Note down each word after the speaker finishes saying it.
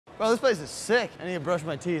Bro, this place is sick. I need to brush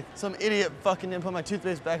my teeth. Some idiot fucking didn't put my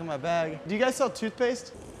toothpaste back in my bag. Do you guys sell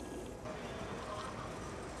toothpaste?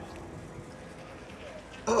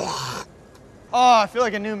 Oh, I feel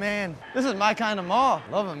like a new man. This is my kind of mall.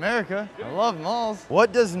 Love America. I love malls.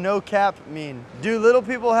 What does no cap mean? Do little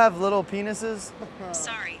people have little penises?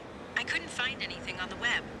 Sorry, I couldn't find anything on the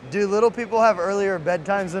web. Do little people have earlier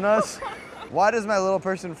bedtimes than us? Why does my little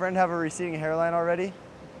person friend have a receding hairline already?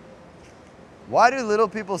 Why do little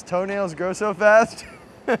people's toenails grow so fast? Show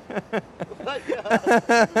them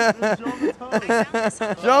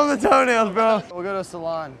the toenails, bro. We'll go to a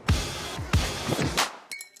salon.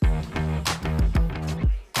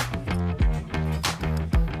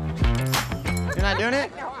 You're not doing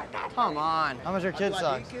it? Come on. How much are kids'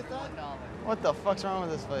 socks? What the fuck's wrong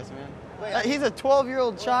with this place, man? He's a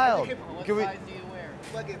 12-year-old child. What Can we? size do you wear?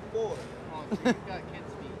 Fucking 4. Oh, so you've got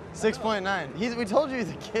kids' feet. 6.9. We told you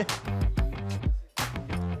he's a kid.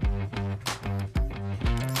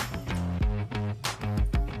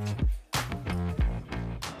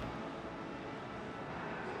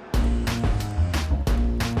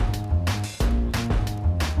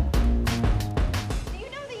 Do you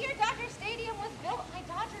know the year Dodger Stadium was built? I'm a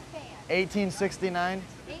Dodger fan. 1869.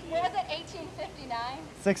 What was it, 1859?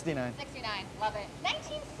 69. 69, love it.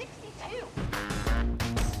 1962.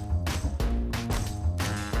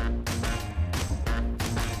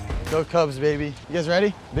 Go Cubs, baby. You guys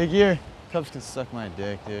ready? Big year. Cubs can suck my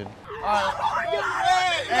dick, dude.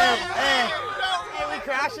 Hey, we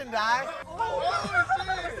crash and die?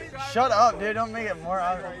 Shut up, dude. Don't make it more.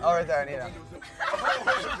 Oh, right there. I need him.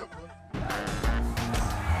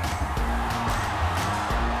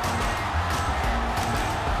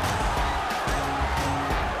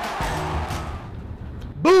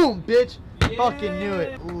 Boom, bitch. Fucking knew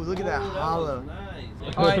it. Ooh, look at that hollow.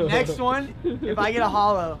 All right, next one. If I get a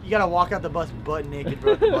hollow, you gotta walk out the bus butt naked,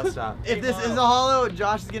 bro, at the bus stop. If this is a hollow,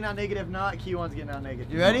 Josh is getting out naked. If not, Keywan's getting out naked.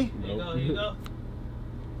 You ready? You go.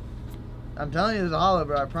 I'm telling you, there's a hollow,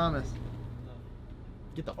 bro. I promise.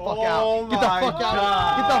 Get the fuck out. Oh Get the my fuck out.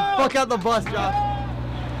 God. Get the fuck out the bus, Josh.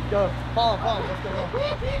 Go. Follow. Let's go.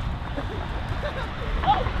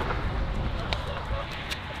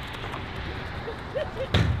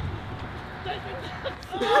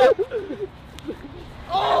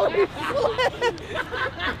 Oh, he slipped!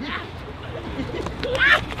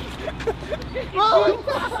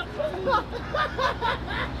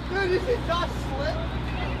 Dude, you see Josh slip?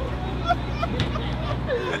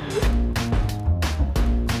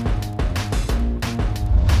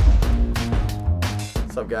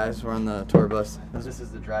 What's up, guys? We're on the tour bus. This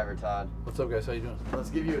is the driver, Todd. What's up, guys? How you doing? Let's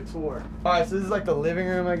give you a tour. All right, so this is like the living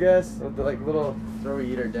room, I guess, with the like little where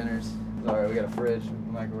we eat our dinners. All right, we got a fridge,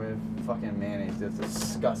 microwave, fucking mayonnaise. Dude, it's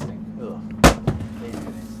disgusting. Ugh. Hate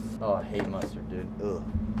mayonnaise. Oh, I hate mustard, dude. Ugh.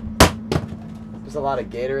 Just a lot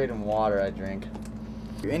of Gatorade and water I drink.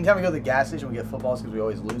 Anytime we go to the gas station, we get footballs because we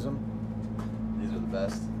always lose them. These are the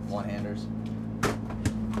best one-handers. Oh,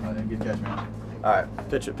 yeah, good catch, man. All right,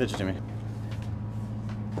 pitch it to me.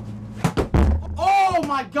 Oh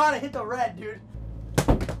my God! I hit the red, dude.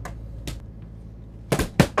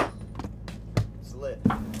 It's lit.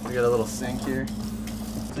 We got a little sink here,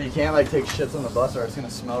 so you can't like take shits on the bus or it's gonna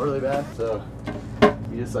smell really bad. So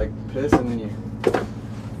you just like piss and then you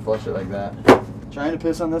flush it like that. Trying to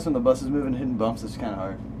piss on this when the bus is moving, hitting bumps is kind of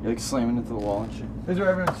hard. You're like slamming into the wall and shit. This is where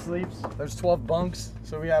everyone sleeps. There's 12 bunks,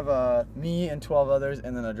 so we have me and 12 others,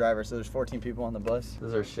 and then a driver. So there's 14 people on the bus. This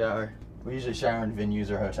is our shower. We usually shower in venues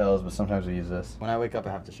or hotels, but sometimes we use this. When I wake up,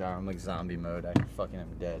 I have to shower. I'm like zombie mode. I fucking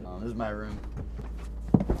am dead. This is my room.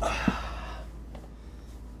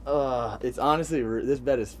 It's honestly, this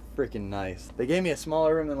bed is freaking nice. They gave me a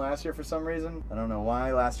smaller room than last year for some reason. I don't know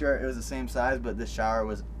why. Last year it was the same size, but this shower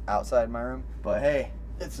was outside my room. But hey,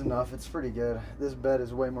 it's enough. It's pretty good. This bed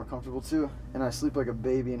is way more comfortable too, and I sleep like a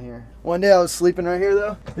baby in here. One day I was sleeping right here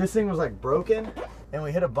though. This thing was like broken, and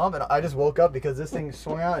we hit a bump, and I just woke up because this thing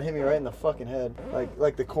swung out and hit me right in the fucking head.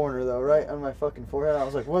 Like the corner though, right on my fucking forehead. I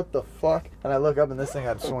was like, what the fuck? And I look up and this thing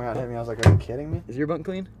had swung out and hit me. I was like, are you kidding me? Is your bunk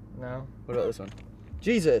clean? No. What about this one?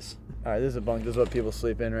 Jesus. All right, this is a bunk. This is what people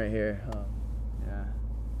sleep in right here. Oh, yeah.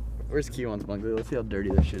 Where's Keywan's bunk? Let's see how dirty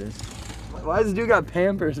this shit is. Why does this dude got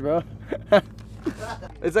Pampers, bro?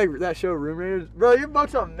 It's like that show Room Raiders. Bro, your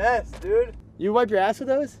bunk's a mess, dude. You wipe your ass with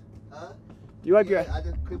those? Huh? You wipe your ass? I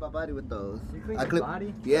just clean my body with those. You clean your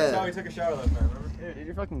body? Yeah. That's how we took a shower last night, remember? Dude,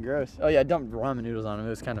 you're fucking gross. Oh yeah, I dumped ramen noodles on him. It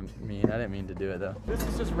was kind of mean. I didn't mean to do it though. This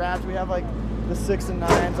is just wrapped. We have like the 6 and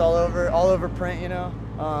 9s all over print, you know.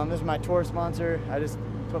 This is my tour sponsor. I just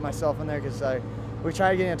put myself in there because I We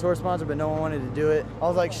tried getting a tour sponsor, but no one wanted to do it. I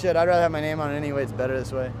was like, shit, I'd rather have my name on it anyway. It's better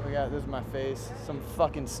this way. This is my face. Some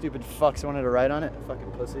fucking stupid fucks wanted to write on it.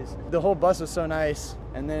 Fucking pussies. The whole bus was so nice.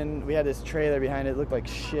 And then we had this trailer behind it. It looked like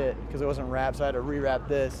shit because it wasn't wrapped, so I had to rewrap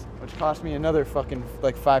this, which cost me another fucking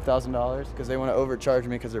like $5,000 because they want to overcharge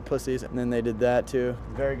me because they're pussies. And then they did that too.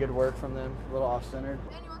 Very good work from them. A little off-centered.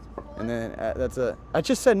 And then that's it. I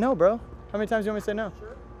just said no, bro. How many times do you want me to say no?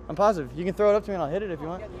 Sure. I'm positive. You can throw it up to me and I'll hit it if you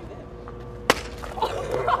want.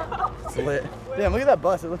 It's lit. Damn, look at that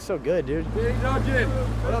bus. It looks so good, dude. Hey, Duncan.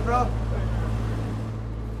 What up, bro?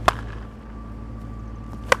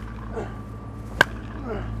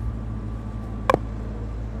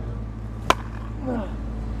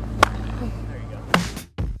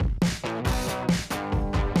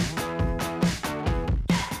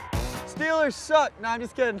 Steelers suck. No, I'm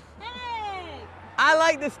just kidding. Hey! I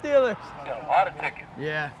like the Steelers. Got a lot of tickets.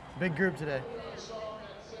 Yeah, big group today.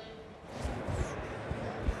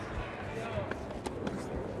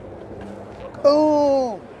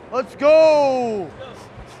 Oh, let's go.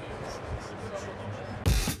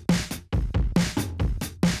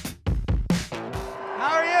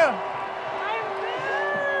 How are you?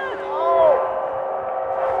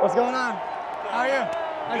 What's going on? How are you?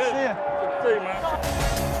 Nice to see you. Good to see you, man.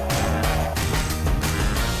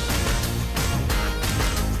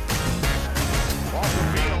 Off the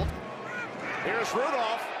field. Here's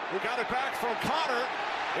Rudolph, who got it back from Connor.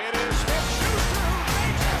 It is Smith-Schuster who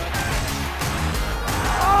makes it.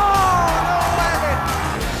 Oh, no way!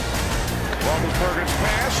 Roethlisberger's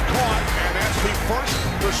pass caught, and that's the first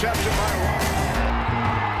reception by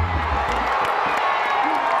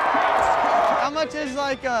How much is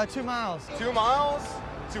like 2 miles? 2 miles?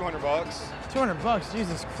 $200. 200 bucks,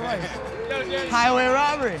 Jesus Christ. Highway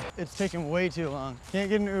robbery. It's taking way too long. Can't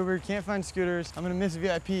get an Uber, can't find scooters. I'm gonna miss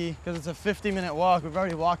VIP because it's a 50-minute walk. We've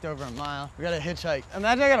already walked over a mile. We gotta hitchhike.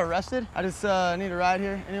 Imagine I got arrested. I just need a ride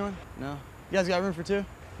here. Anyone? No? You guys got room for 2?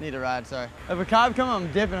 Need a ride, sorry. If a cop come,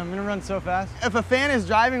 I'm dipping. I'm gonna run so fast. If a fan is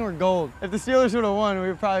driving, we're gold. If the Steelers would have won, we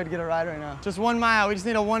would probably get a ride right now. Just 1 mile. We just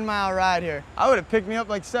need a 1 mile ride here. I would have picked me up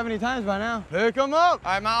like 70 times by now. Pick them up.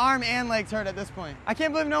 All right, my arm and legs hurt at this point. I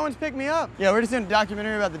can't believe no one's picked me up. Yeah, we're just doing a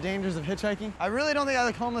documentary about the dangers of hitchhiking. I really don't think I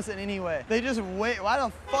look homeless in any way. They just wait. Why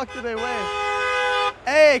the fuck do they wait?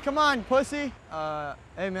 Hey, come on, pussy.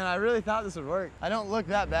 Hey man, I really thought this would work. I don't look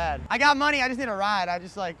that bad. I got money. I just need a ride. I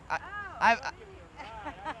just like,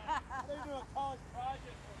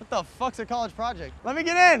 What the fuck's a college project? Let me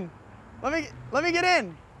get in. Let me get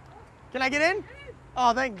in. Can I get in?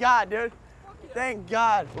 Oh, thank God, dude. Thank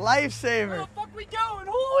God. Lifesaver. Where the fuck we going?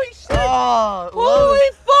 Holy shit! Oh,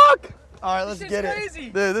 Holy fuck! All right, let's This get shit's it. crazy.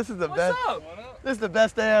 Dude, this is the best. What's up? This is the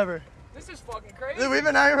best day ever. This is fucking crazy. Dude, we've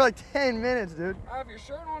been out here for like 10 minutes, dude. I have your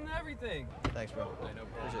shirt on and everything. Thanks, bro.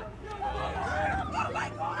 Appreciate it. Oh my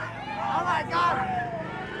god! Oh my God!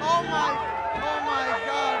 Oh my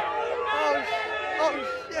God! Oh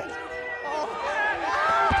shit!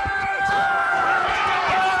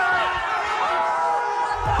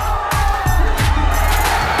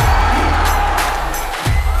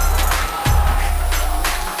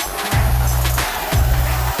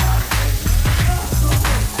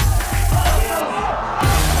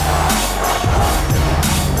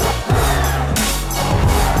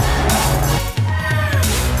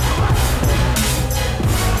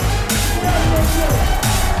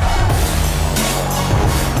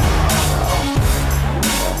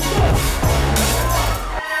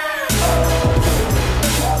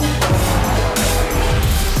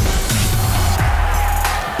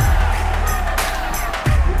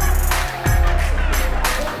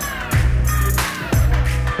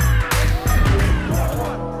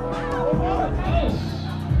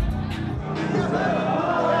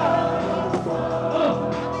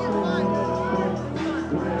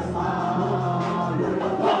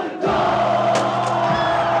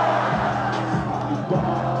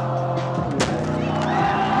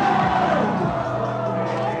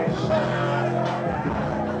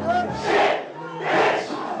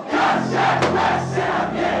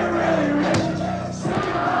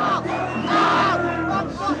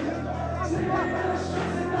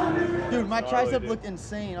 Dude, my tricep looked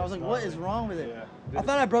insane. I was like, what is wrong with it? I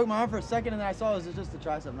thought I broke my arm for a second, and then I saw it was just a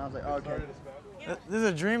tricep, and I was like, oh, okay. This is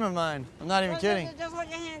a dream of mine. I'm not even kidding. Just hold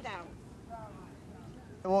your hand down.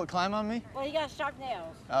 It won't climb on me? Well, you got sharp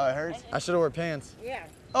nails. Oh, it hurts? I should have wore pants. Yeah.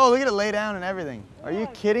 Oh, look at it lay down and everything. Are you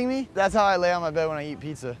kidding me? That's how I lay on my bed when I eat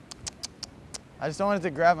pizza. I just don't want it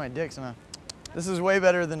to grab my dick somehow. This is way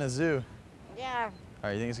better than a zoo. Yeah. All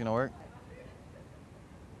right, you think it's gonna work?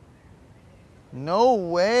 No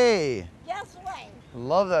way. Yes way.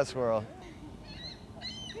 Love that squirrel.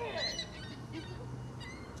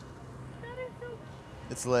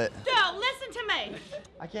 It's lit. No, listen to me.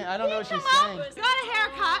 I don't know what she's saying. Got a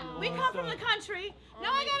haircut. We come from the country.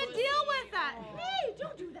 Now I gotta deal with that. Hey,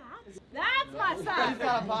 don't do that. That's my son. He's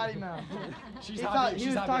got a potty mouth. He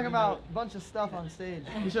was talking about a bunch of stuff on stage.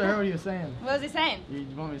 You should have heard what he was saying. What was he saying? You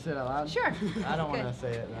want me to say it out loud? Sure. I don't want to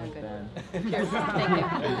say it. That's bad.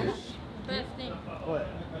 Cheers. Thank you. What?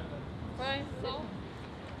 Fries, salt.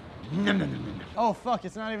 Oh fuck!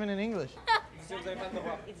 It's not even in English.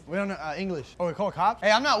 We don't know English. Oh, we call cops? Hey,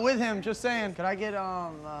 I'm not with him. Just saying. Could I get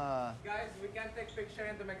Guys, we can't take picture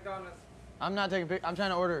in the McDonald's. I'm not taking I'm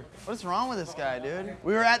trying to order. What's wrong with this guy, dude?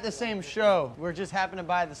 We were at the same show. We just happened to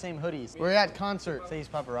buy the same hoodies. We're at concert. Say he's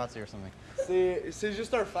paparazzi or something. See, he's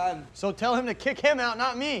just our fan. So tell him to kick him out,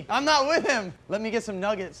 not me. I'm not with him. Let me get some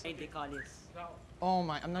nuggets. Oh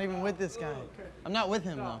my, I'm not even with this guy. I'm not with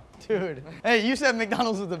him though. Dude. Hey, you said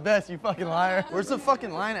McDonald's was the best, you fucking liar. Where's the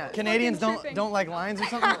fucking line at? Canadians don't like lines or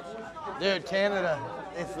something? Dude, Canada.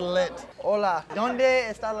 It's lit. Hola. ¿Dónde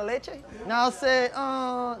está la leche? Now say,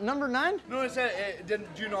 number 9? No, it said it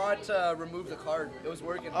didn't. Do not remove the card. It was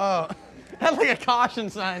working. Oh, that's like a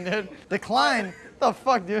caution sign, dude. Decline. What the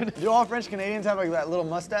fuck, dude? Do all French Canadians have like that little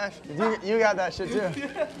mustache? You got that shit too.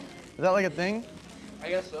 Is that like a thing? I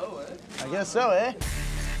guess so, eh? I guess so, eh?